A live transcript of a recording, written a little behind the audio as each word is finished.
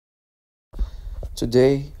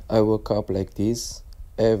Today I woke up like this.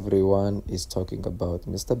 Everyone is talking about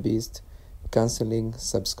MrBeast canceling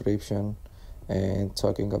subscription and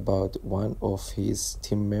talking about one of his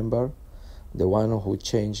team member, the one who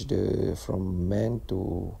changed from man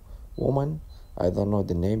to woman. I don't know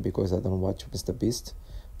the name because I don't watch MrBeast,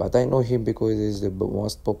 but I know him because he's the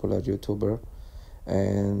most popular YouTuber,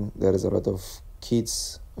 and there is a lot of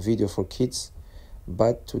kids video for kids.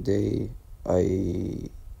 But today I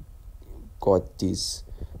got this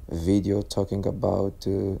video talking about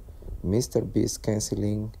MrBeast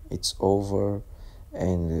canceling. It's over,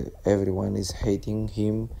 and everyone is hating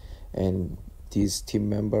him and this team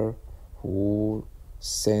member who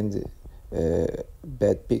send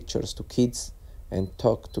bad pictures to kids and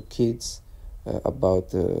talk to kids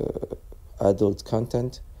about adult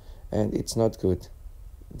content, and it's not good.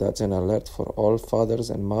 That's an alert for all fathers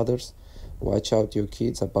and mothers. Watch out your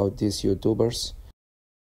kids about these YouTubers.